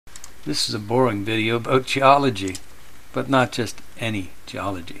This is a boring video about geology, but not just any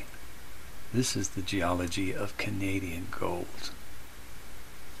geology. This is the geology of Canadian gold.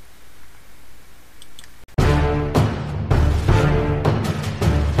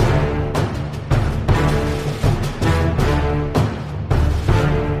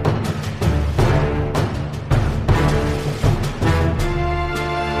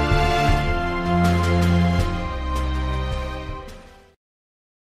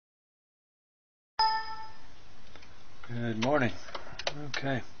 Good morning.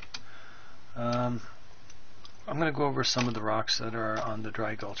 Okay. I'm going to go over some of the rocks that are on the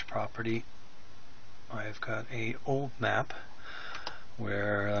Dry Gulch property. I've got a old map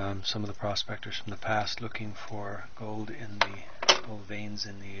where some of the prospectors from the past looking for gold in the gold veins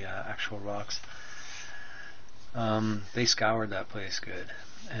in the actual rocks. They scoured that place good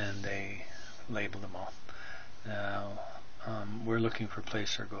and they labeled them all. Now we're looking for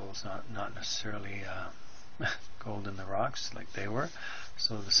placer golds, not necessarily gold in the rocks like they were.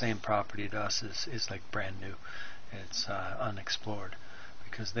 So the same property to us is like brand new. It's unexplored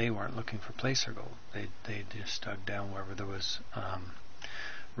because they weren't looking for placer gold. They just dug down wherever there was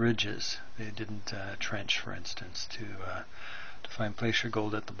ridges. They didn't trench, for instance, to find placer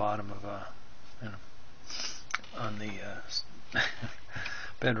gold at the bottom of a on the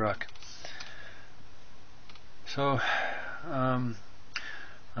bedrock. So I'm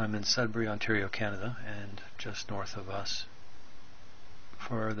in Sudbury, Ontario, Canada, and just north of us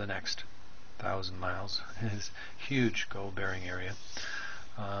for the next 1,000 miles is huge gold-bearing area.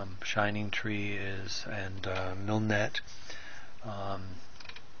 Shining Tree is, and Milnet.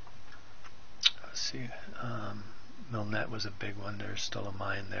 Let's see, Milnet was a big one. There's still a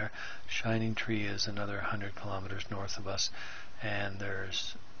mine there. Shining Tree is another 100 kilometers north of us, and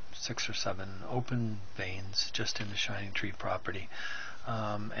there's 6 or 7 open veins just in the Shining Tree property.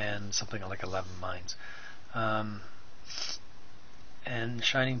 And something like 11 mines. And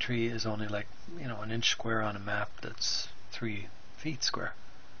Shining Tree is only like, an inch square on a map that's 3 feet square.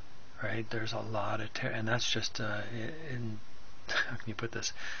 Right? There's a lot of and that's just in how can you put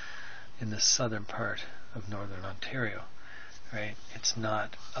this? In the southern part of northern Ontario. Right? It's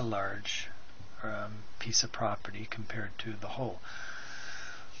not a large piece of property compared to the whole.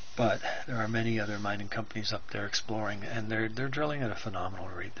 But there are many other mining companies up there exploring, and they're drilling at a phenomenal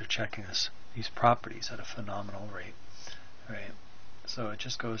rate. They're checking these properties at a phenomenal rate, right? So it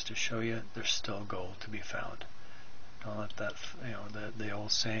just goes to show you there's still gold to be found. Don't let that, the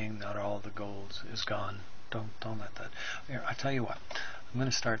old saying, not all the gold is gone. Don't let that. Here, I tell you what. I'm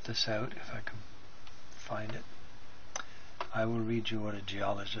going to start this out if I can find it. I will read you what a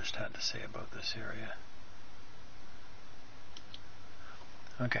geologist had to say about this area.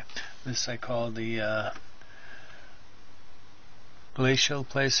 Okay, this I call the glacial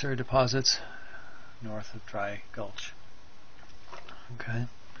placer deposits north of Dry Gulch. Okay,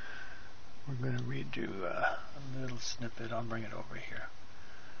 we're going to read you a little snippet. I'll bring it over here.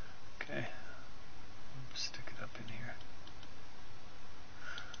 Okay, stick it up in here.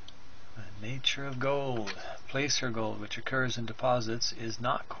 The nature of gold. Placer gold, which occurs in deposits, is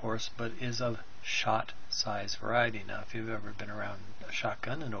not coarse but is of shot size variety. Now if you've ever been around a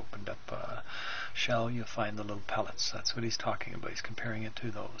shotgun and opened up a shell, you'll find the little pellets. That's what he's talking about. He's comparing it to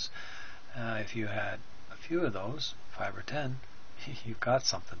those. If you had a few of those, 5 or 10, you've got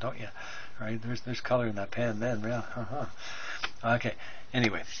something, don't you? Right? There's color in that pan then. Yeah. Okay,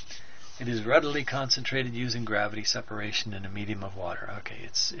 anyway, it is readily concentrated using gravity separation in a medium of water. Okay,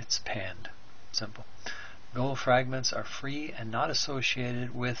 it's panned. Simple. Gold fragments are free and not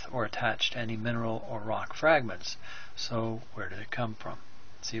associated with or attached to any mineral or rock fragments. So where did it come from?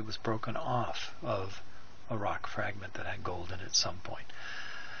 See, it was broken off of a rock fragment that had gold in it at some point.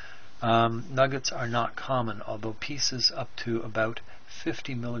 Nuggets are not common, although pieces up to about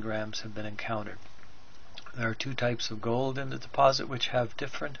 50 milligrams have been encountered. There are 2 types of gold in the deposit which have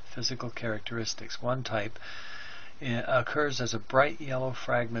different physical characteristics. One type occurs as a bright yellow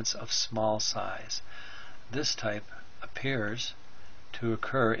fragments of small size. This type appears to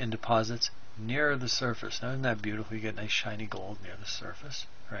occur in deposits near the surface. Now isn't that beautiful? You get nice shiny gold near the surface,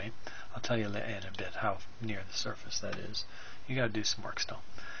 right? I'll tell you in a bit how near the surface that is. You got to do some work still.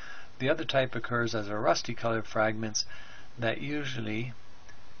 The other type occurs as a rusty colored fragments that is usually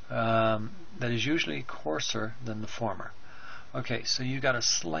coarser than the former. Okay, so you got a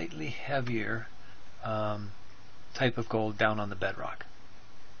slightly heavier type of gold down on the bedrock,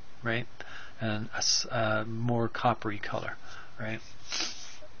 right? And a more coppery color, right?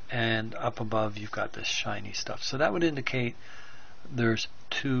 And up above you've got this shiny stuff. So that would indicate there's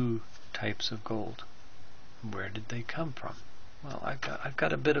 2 types of gold. Where did they come from? Well, I've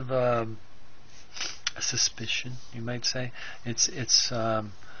got a bit of a suspicion, you might say. It's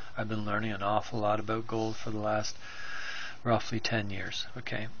I've been learning an awful lot about gold for the last roughly 10 years.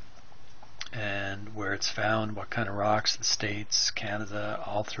 Okay, and where it's found, what kind of rocks, the States, Canada,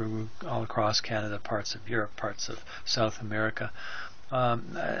 all across Canada, parts of Europe, parts of South America.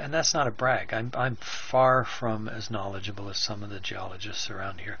 And that's not a brag. I'm far from as knowledgeable as some of the geologists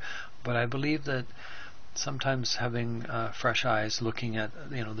around here, but I believe that sometimes having fresh eyes, looking at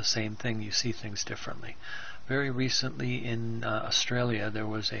the same thing, you see things differently. Very recently in Australia, there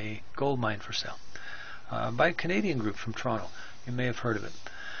was a gold mine for sale by a Canadian group from Toronto. You may have heard of it.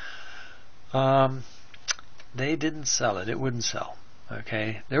 They didn't sell it. It wouldn't sell.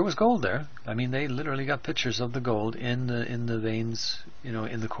 Okay, there was gold there. I mean, they literally got pictures of the gold in the veins,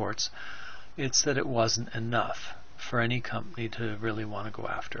 in the quartz. It's that it wasn't enough for any company to really want to go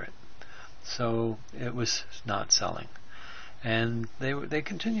after it. So it was not selling, and they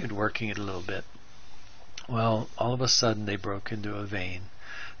continued working it a little bit. Well, all of a sudden they broke into a vein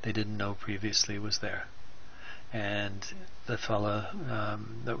they didn't know previously was there. And the fella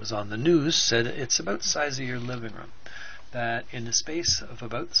that was on the news said it's about the size of your living room. That in the space of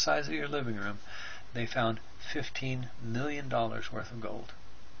about the size of your living room, they found $15 million worth of gold.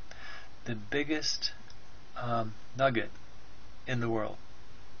 The biggest nugget in the world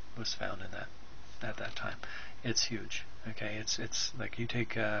was found in that at that time. It's huge. Okay, it's like you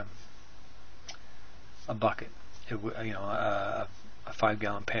take a bucket, a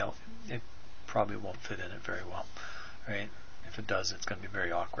 5-gallon pail. It probably won't fit in it very well, right? If it does, it's going to be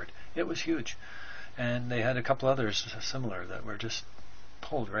very awkward. It was huge, and they had a couple others similar that were just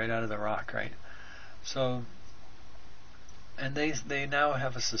pulled right out of the rock, right? So, and they now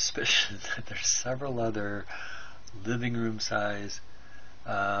have a suspicion that there's several other living room size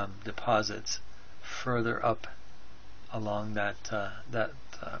deposits further up along that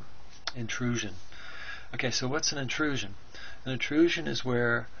intrusion. Okay, so what's an intrusion? An intrusion is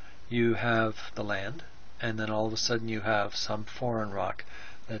where you have the land, and then all of a sudden you have some foreign rock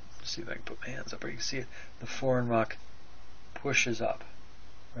that, see if I can put my hands up where you can see it, the foreign rock pushes up,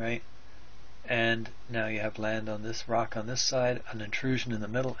 right? And now you have land on this, rock on this side, an intrusion in the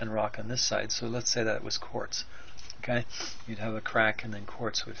middle, and rock on this side. So let's say that was quartz. Okay, you'd have a crack, and then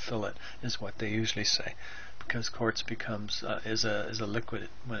quartz would fill it, is what they usually say, because quartz becomes is a liquid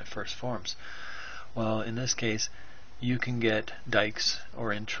when it first forms. Well, in this case, you can get dikes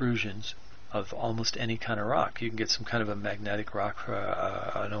or intrusions of almost any kind of rock. You can get some kind of a magnetic rock,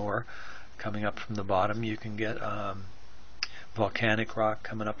 an ore coming up from the bottom. You can get volcanic rock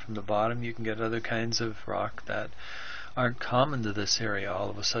coming up from the bottom. You can get other kinds of rock that aren't common to this area all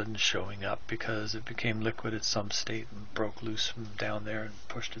of a sudden showing up because it became liquid at some state and broke loose from down there and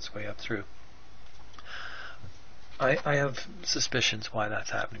pushed its way up through. I have suspicions why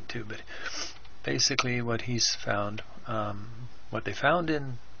that's happening too, but basically what he's found, what they found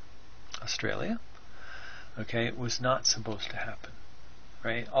in Australia, okay, was not supposed to happen,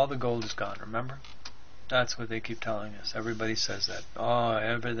 right? All the gold is gone, remember? That's what they keep telling us. Everybody says that. Oh,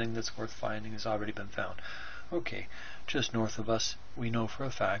 everything that's worth finding has already been found. Okay, just north of us, we know for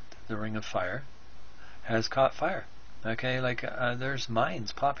a fact the Ring of Fire has caught fire. Okay, like there's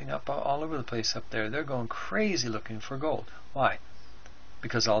mines popping up all over the place up there. They're going crazy looking for gold. Why?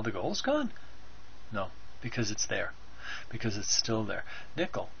 Because all the gold's gone? No, because it's there. Because it's still there.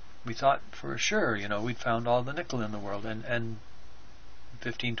 Nickel. We thought for sure, we'd found all the nickel in the world, and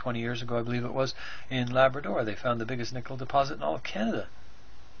 15, 20 years ago, I believe it was, in Labrador, they found the biggest nickel deposit in all of Canada.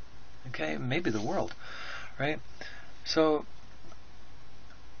 Okay, maybe the world, right? So,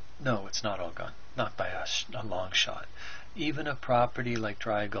 no, it's not all gone. Not by a long shot. Even a property like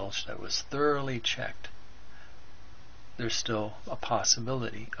Dry Gulch that was thoroughly checked, there's still a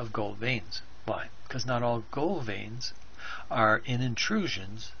possibility of gold veins. Why? Because not all gold veins are in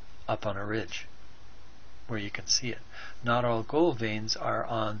intrusions up on a ridge where you can see it. Not all gold veins are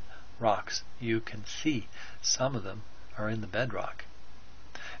on rocks you can see. Some of them are in the bedrock.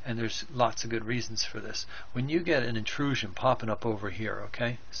 And there's lots of good reasons for this. When you get an intrusion popping up over here,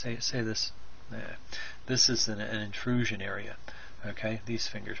 okay, say this, this is an intrusion area, okay, these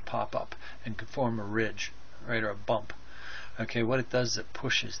fingers pop up and can form a ridge, right, or a bump. Okay, what it does is it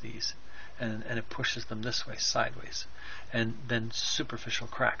pushes these, and it pushes them this way, sideways, and then superficial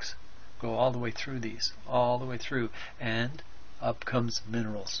cracks go all the way through these, all the way through, and up comes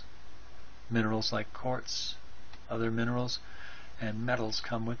minerals. Minerals like quartz, other minerals, and metals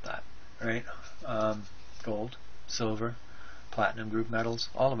come with that, right? Gold, silver, platinum group metals,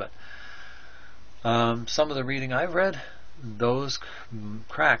 all of it. Some of the reading I've read, those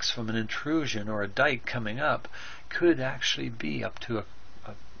cracks from an intrusion or a dike coming up could actually be up to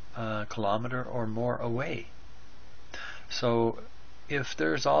a kilometer or more away. So if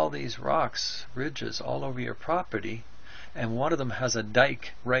there's all these rocks, ridges all over your property, and one of them has a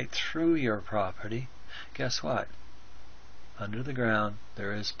dike right through your property, guess what? Under the ground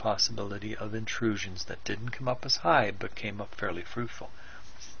there is possibility of intrusions that didn't come up as high but came up fairly fruitful.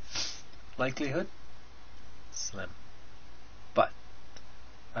 Likelihood? Slim. But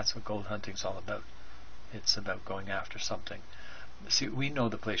that's what gold hunting's all about. It's about going after something. See, we know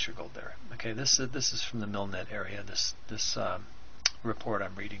the placer gold there. Okay, this is from the Millnet area. This report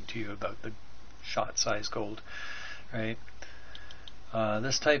I'm reading to you about the shot size gold, right?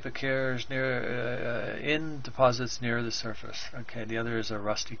 This type occurs near in deposits near the surface. Okay, the other is a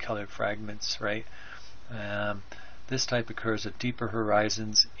rusty colored fragments, right? This type occurs at deeper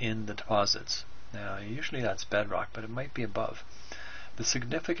horizons in the deposits. Now, usually that's bedrock, but it might be above. The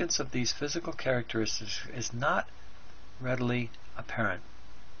significance of these physical characteristics is not readily apparent.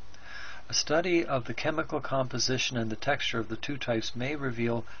 A study of the chemical composition and the texture of the two types may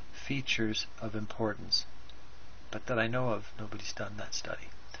reveal features of importance. But that I know of, nobody's done that study.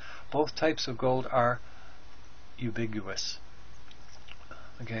 Both types of gold are ubiquitous.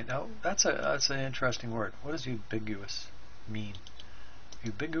 Okay, now that's an interesting word. What does ubiquitous mean?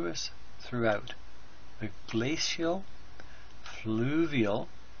 Ubiquitous throughout. The glacial, fluvial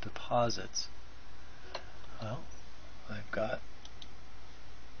deposits. Well, I've got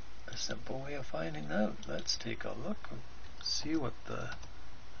a simple way of finding out. Let's take a look and see what the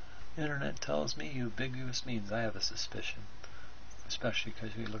internet tells me ubiquitous means. I have a suspicion, especially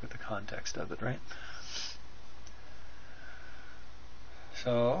because we look at the context of it, right?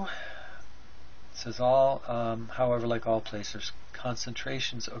 So it says however, like all placers,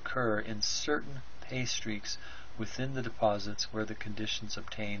 concentrations occur in certain pay streaks within the deposits where the conditions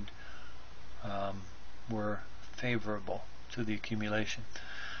obtained were favorable to the accumulation.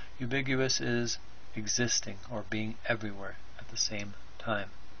 Ubiquitous is existing or being everywhere at the same time.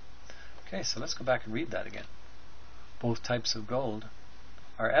 Okay, so let's go back and read that again. Both types of gold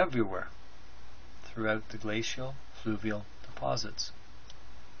are everywhere throughout the glacial, fluvial deposits.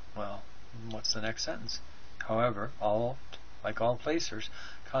 Well, what's the next sentence? However, like all placers,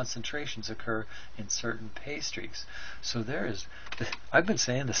 concentrations occur in certain pay streaks. So there is, I've been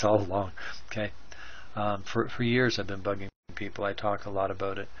saying this all along, okay? For years I've been bugging people. I talk a lot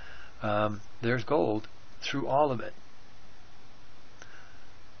about it. There's gold through all of it.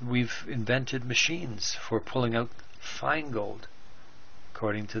 We've invented machines for pulling out fine gold.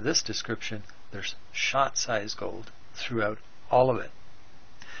 According to this description, there's shot size gold throughout all of it.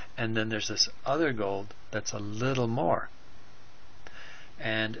 And then there's this other gold that's a little more.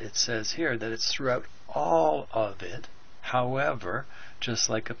 And it says here that it's throughout all of it. However, just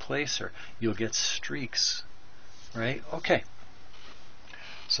like a placer, you'll get streaks, right? Okay.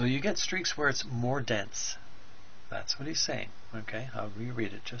 So you get streaks where it's more dense. That's what he's saying. Okay, I'll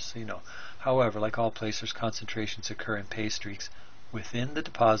reread it just so you know. However, like all placers, concentrations occur in pay streaks within the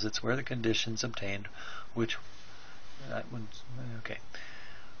deposits where the conditions obtained, within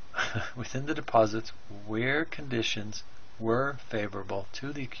the deposits where conditions were favorable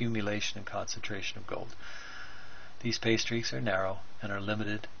to the accumulation and concentration of gold. These pay streaks are narrow and are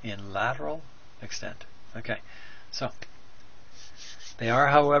limited in lateral extent. Okay, so they are,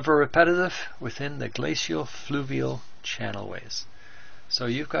 however, repetitive within the glacial fluvial channelways. So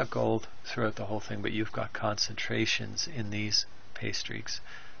you've got gold throughout the whole thing, but you've got concentrations in these pay streaks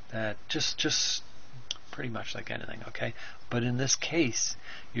that just pretty much like anything, okay? But in this case,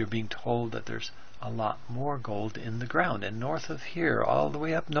 you're being told that there's a lot more gold in the ground, and north of here, all the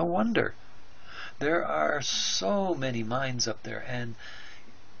way up, no wonder. There are so many mines up there, and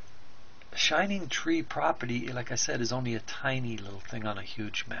Shining Tree property, like I said, is only a tiny little thing on a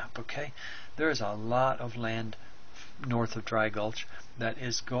huge map, okay? There's a lot of land north of Dry Gulch that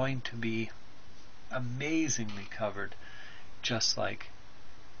is going to be amazingly covered, just like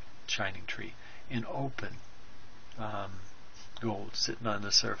Shining Tree, in open gold sitting on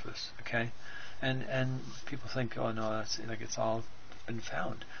the surface, okay? And people think, oh no, that's like it's all been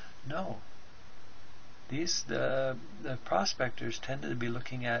found. No. The prospectors tended to be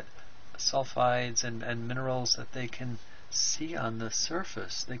looking at sulfides and minerals that they can see on the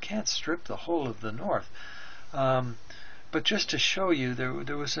surface. They can't strip the whole of the north. But just to show you,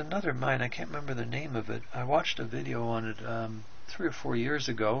 there was another mine, I can't remember the name of it. I watched a video on it 3 or 4 years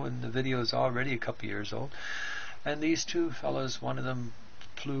ago, and the video is already a couple years old. And these two fellows, one of them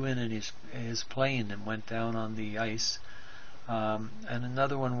flew in his plane and went down on the ice, and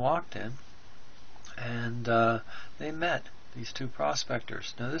another one walked in, and they met these two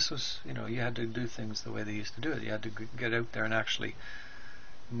prospectors. Now this was, you had to do things the way they used to do it. You had to get out there and actually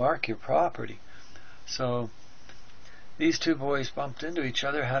mark your property. So these two boys bumped into each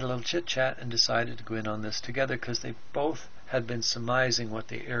other, had a little chit chat, and decided to go in on this together because they both had been surmising what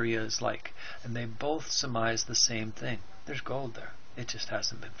the area is like, and they both surmised the same thing. There's gold there. It just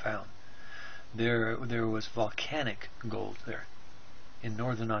hasn't been found. There was volcanic gold there in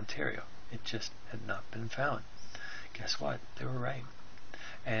northern Ontario. It just had not been found. Guess what? They were right.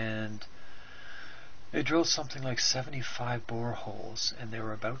 And they drilled something like 75 boreholes, and they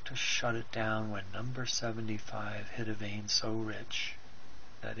were about to shut it down when number 75 hit a vein so rich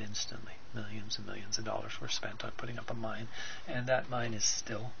that instantly millions and millions of dollars were spent on putting up a mine, and that mine is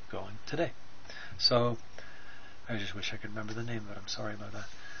still going today. So I just wish I could remember the name, but I'm sorry about that.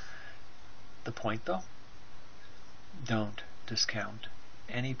 The point, though, don't discount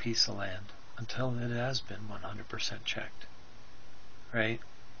any piece of land until it has been 100% checked. Right?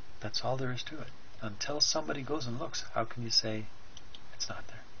 That's all there is to it. Until somebody goes and looks, how can you say it's not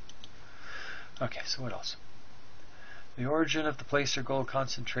there? Okay, so what else? The origin of the placer gold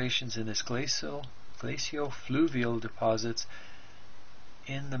concentrations in this glacial-fluvial deposits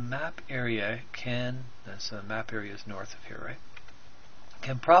in the map area map area is north of here, right?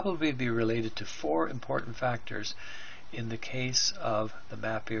 Can probably be related to 4 important factors. In the case of the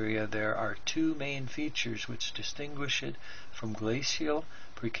map area, there are 2 main features which distinguish it from glacial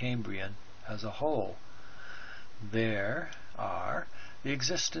Precambrian as a whole. There are the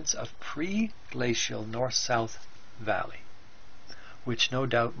existence of pre-glacial north-south valley, which no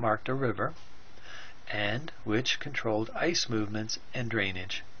doubt marked a river, and which controlled ice movements and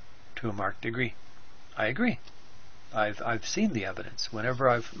drainage to a marked degree. I agree. I've seen the evidence. Whenever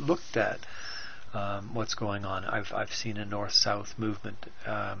I've looked at what's going on, I've seen a north-south movement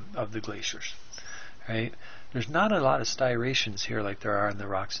of the glaciers. Right? There's not a lot of striations here like there are in the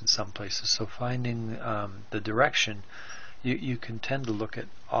rocks in some places. So finding the direction, you can tend to look at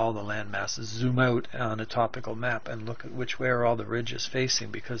all the land masses, zoom out on a topical map, and look at which way are all the ridges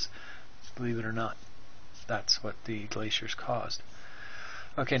facing, because believe it or not, that's what the glaciers caused.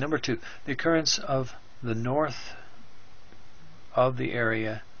 Okay, number 2, the occurrence of the north of the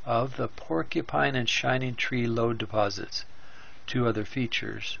area of the Porcupine and Shining Tree lode deposits. 2 other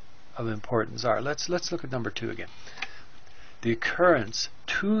features of importance are, let's look at number 2 again. The occurrence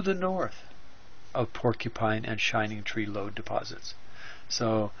to the north of Porcupine and Shining Tree lode deposits.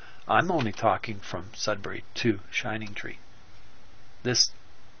 So I'm only talking from Sudbury to Shining Tree. This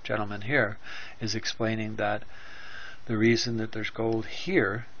gentleman here is explaining that the reason that there's gold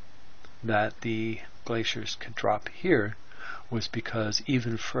here, that the glaciers could drop here, was because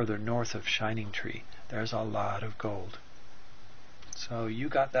even further north of Shining Tree, there's a lot of gold. So you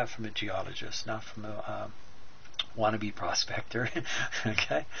got that from a geologist, not from a wannabe prospector.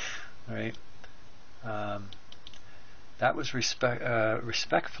 Okay, all right. That was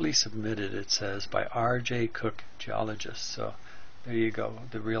respectfully submitted, it says, by R.J. Cook, geologist. So there you go,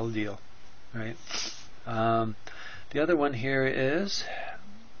 the real deal, right? The other one here is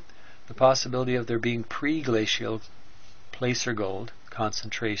the possibility of there being pre-glacial placer gold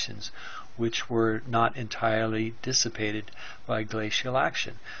concentrations which were not entirely dissipated by glacial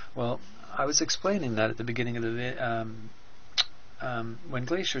action. Well, I was explaining that at the beginning of the when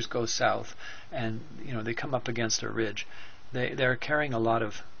glaciers go south and they come up against a ridge, they're carrying a lot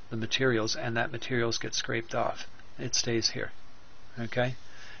of the materials, and that materials get scraped off. It stays here, okay?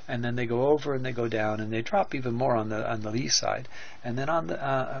 And then they go over and they go down and they drop even more on the lee side. And then on the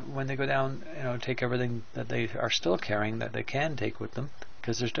when they go down, take everything that they are still carrying that they can take with them,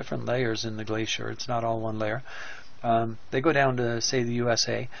 because there's different layers in the glacier. It's not all one layer. They go down to, say, the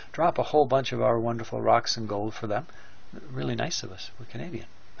USA, drop a whole bunch of our wonderful rocks and gold for them. Really nice of us. We're Canadian.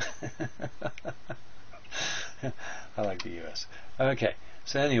 I like the U.S. Okay,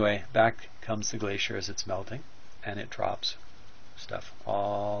 so anyway, back comes the glacier as it's melting, and it drops stuff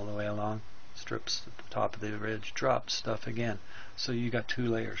all the way along, strips at the top of the ridge, drops stuff again. So you got 2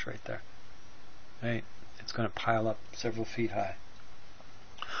 layers right there. Right? It's going to pile up several feet high.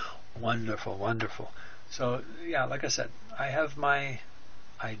 Wonderful, wonderful. So yeah, like I said, I have my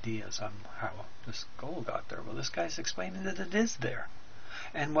ideas on how this gold got there. Well, this guy's explaining that it is there,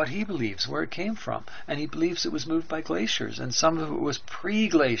 and what he believes, where it came from, and he believes it was moved by glaciers, and some of it was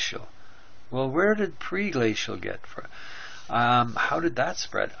pre-glacial. Well, where did pre-glacial get from? How did that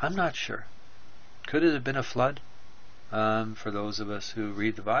spread? I'm not sure. Could it have been a flood? For those of us who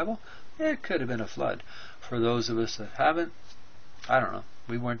read the Bible, it could have been a flood. For those of us that haven't, I don't know.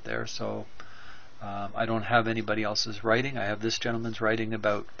 We weren't there, so I don't have anybody else's writing. I have this gentleman's writing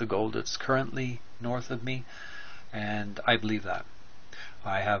about the gold that's currently north of me, And I believe that.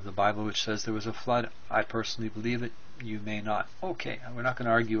 I have the Bible which says there was a flood. I personally believe it. You may not. Okay, we're not going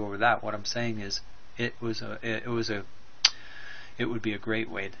to argue over that. What I'm saying is it would be a great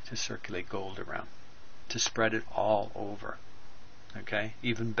way to circulate gold around, to spread it all over. Okay,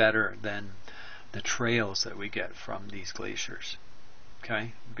 even better than the trails that we get from these glaciers.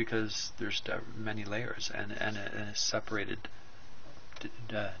 Okay, because there's many layers and it's separated,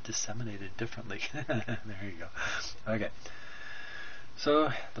 disseminated differently. There you go. Okay.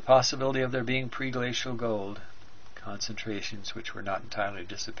 So the possibility of there being pre-glacial gold concentrations which were not entirely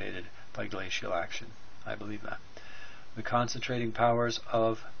dissipated by glacial action. I believe that. The concentrating powers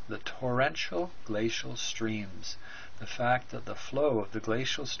of the torrential glacial streams. The fact that the flow of the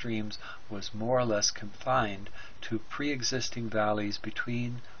glacial streams was more or less confined to pre-existing valleys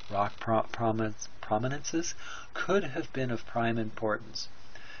between rock prominences could have been of prime importance,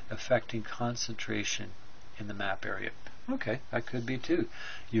 affecting concentration in the map area. Okay, that could be too.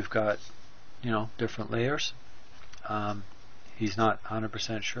 You've got, different layers. He's not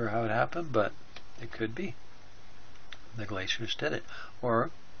 100% sure how it happened, but it could be. The glaciers did it.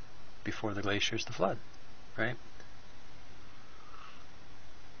 Or, before the glaciers, the flood. Right?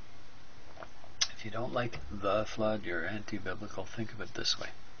 If you don't like the flood, you're anti-biblical. Think of it this way.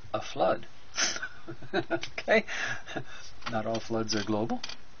 A flood. Okay? Not all floods are global.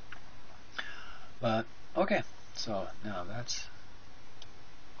 But, okay. So, now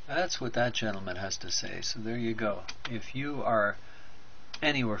that's what that gentleman has to say. So there you go. If you are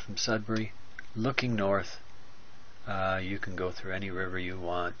anywhere from Sudbury, looking north, you can go through any river you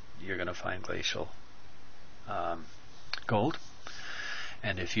want. You're going to find glacial gold.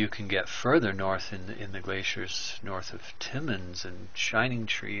 And if you can get further north in the glaciers, north of Timmins and Shining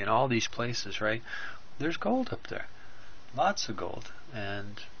Tree and all these places, right, there's gold up there. Lots of gold.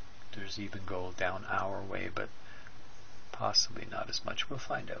 And there's even gold down our way, but possibly not as much. We'll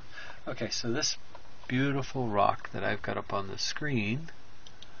find out. Okay, so this beautiful rock that I've got up on the screen,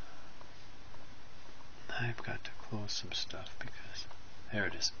 I've got to close some stuff because there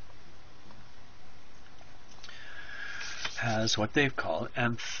it is, has what they've called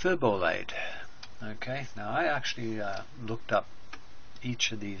amphibolite. Okay, now I actually looked up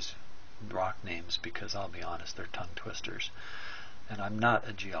each of these rock names because I'll be honest, they're tongue twisters. And I'm not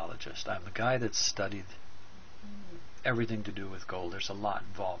a geologist. I'm a guy that's studied everything to do with gold. There's a lot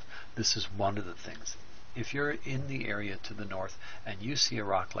involved. This is one of the things. If you're in the area to the north and you see a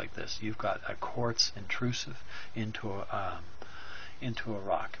rock like this, you've got a quartz intrusive into a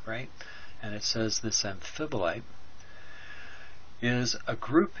rock, right? And it says this amphibolite is a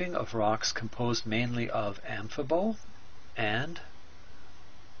grouping of rocks composed mainly of amphibole and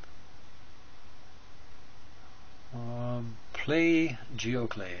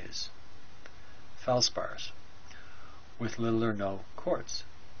geoclase, feldspars, with little or no quartz.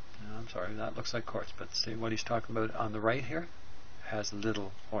 I'm sorry, that looks like quartz, but see what he's talking about on the right here has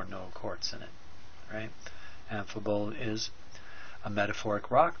little or no quartz in it, right? Amphibole is a metaphoric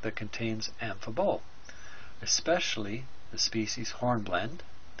rock that contains amphibole, especially the species hornblende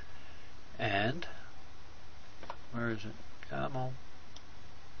and, where is it? Come on.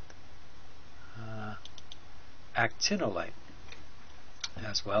 Actinolite,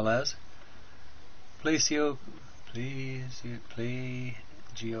 as well as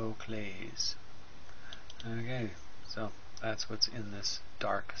geoclase. Okay, so that's what's in this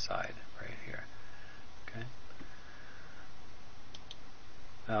dark side right here. Okay.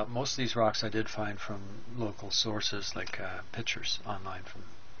 Most of these rocks I did find from local sources, like pictures online from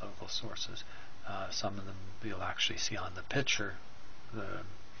local sources. Some of them you'll actually see on the picture,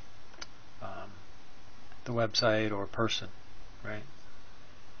 the website or person, right?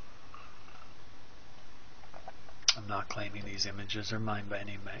 I'm not claiming these images are mine by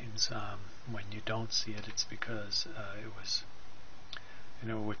any means. When you don't see it, it's because it was,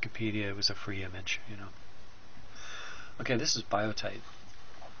 Wikipedia, it was a free image, Okay, this is biotite.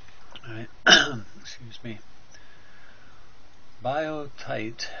 All right. Excuse me.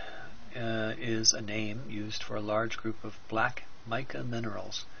 Biotite is a name used for a large group of black mica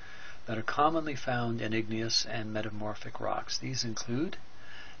minerals that are commonly found in igneous and metamorphic rocks. These include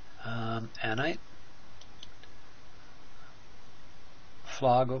annite,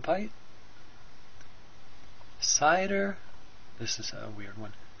 phlogopite, cider, this is a weird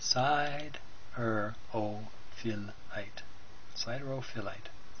one, siderophyllite. Siderophyllite.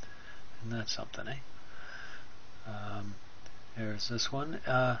 Isn't that something, eh? There's this one,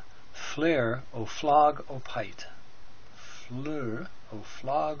 phlogopite.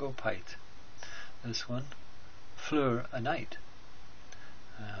 Phlogopite. This one, fluoranite.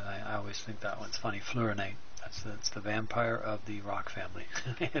 I always think that one's funny, fluoranite. That's the vampire of the rock family.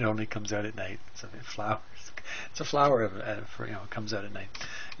 It only comes out at night. It flowers. It's a flower for, it comes out at night.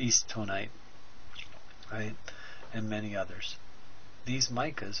 Eastonite, right, and many others. These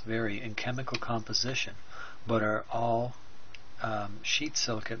micas vary in chemical composition, but are all sheet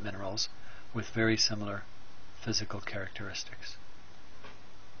silicate minerals with very similar physical characteristics.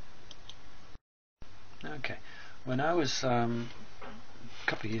 Okay, when I was a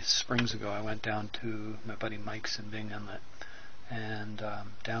couple of springs ago, I went down to my buddy Mike's in Bing Inlet, and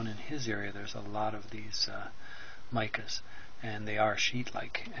down in his area there's a lot of these micas, and they are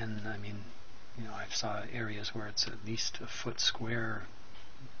sheet-like, and I mean, I've saw areas where it's at least a foot square,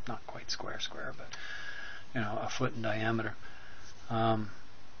 not quite square, but a foot in diameter.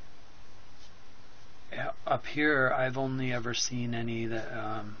 Up here, I've only ever seen any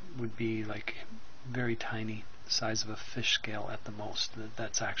that would be like very tiny, size of a fish scale at the most.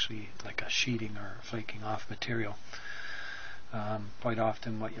 That's actually like a sheeting or flaking off material. Quite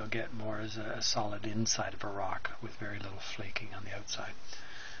often what you'll get more is a solid inside of a rock with very little flaking on the outside.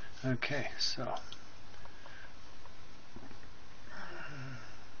 Okay, so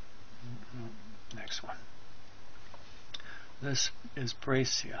next one. This is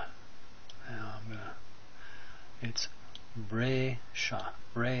Breccia. Now it's Breccia.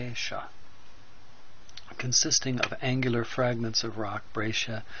 Consisting of angular fragments of rock,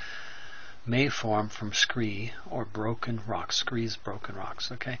 breccia may form from scree or broken rocks. Screes, broken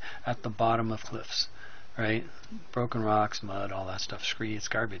rocks, okay, at the bottom of cliffs, right? Broken rocks, mud, all that stuff. Scree, it's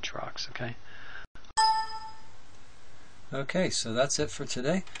garbage rocks, okay? Okay, so that's it for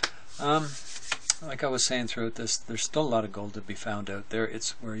today. Like I was saying throughout this, there's still a lot of gold to be found out there.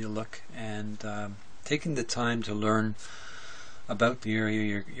 It's where you look, and taking the time to learn about the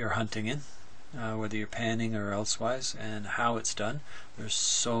area you're hunting in, whether you're panning or elsewise, and how it's done. There's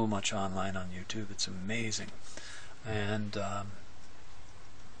so much online on YouTube. It's amazing. And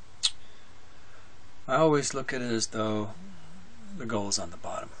I always look at it as though the goal's on the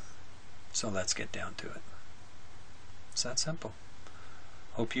bottom. So let's get down to it. It's that simple.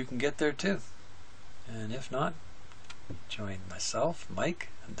 Hope you can get there too. And if not, join myself, Mike,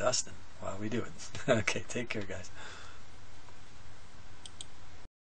 and Dustin while we do it. Okay, take care, guys.